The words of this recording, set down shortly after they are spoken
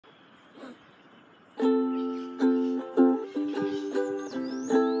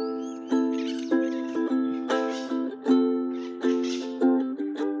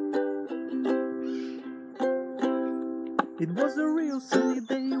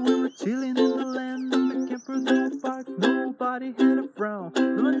everybody had a frown.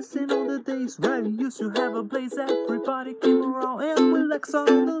 Reminiscing all the days where we used to have a blaze. Everybody came around and we like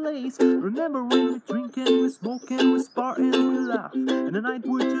on the lace. Remember when we drink and we smoke and we spar and we laugh, and the night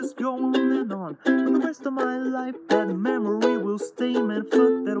would just go on and on. For the rest of my life that memory will stay. Man,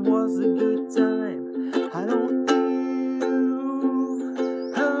 fuck, that was a good time. I don't feel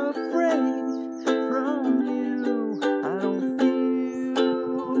afraid from you. I don't feel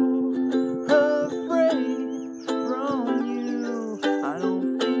afraid from you. I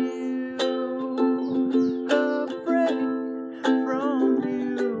don't feel afraid from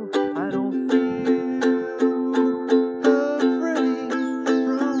you. I don't feel afraid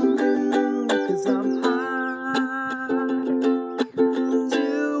from you. 'Cause I'm high,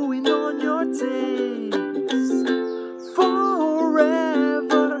 chewing on your taste.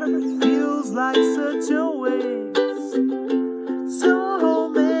 Forever feels like such a waste. So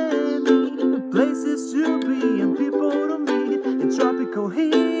many places to be and people to meet in tropical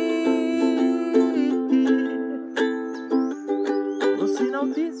heat. Well, see, now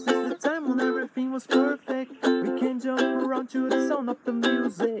this is the time when everything was perfect. We can jump around to the sound of the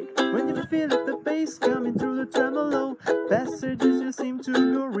music. When you feel it, the bass coming through the tremolo, passages just seem to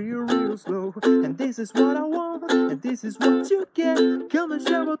go real, real slow. And this is what I want, and this is what you get. Come and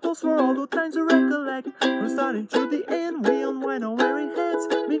share with us for all the times to recollect. From starting to the end, we unwind our weary heads.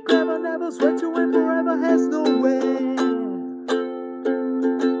 We grab our never sweat you and forever has no way.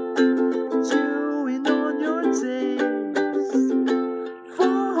 Chewing on your taste.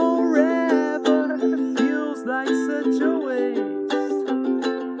 Forever feels like such a waste.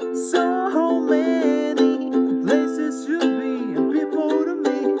 So many places to be and people to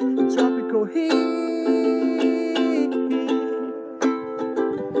meet in tropical heat.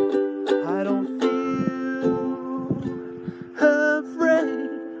 I don't feel afraid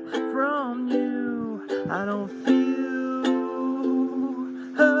from you. I don't feel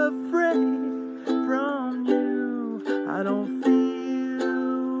afraid from you. I don't feel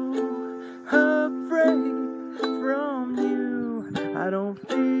afraid from you. I don't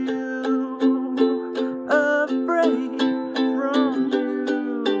feel afraid from you.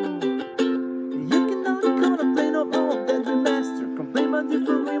 You can only complain of all that we master. Complain about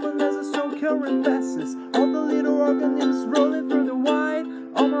different women as a strong current passes. All the little organisms rolling through the wide.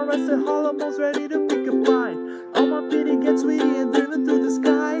 All my rested hollow bones ready to pick a fight. All my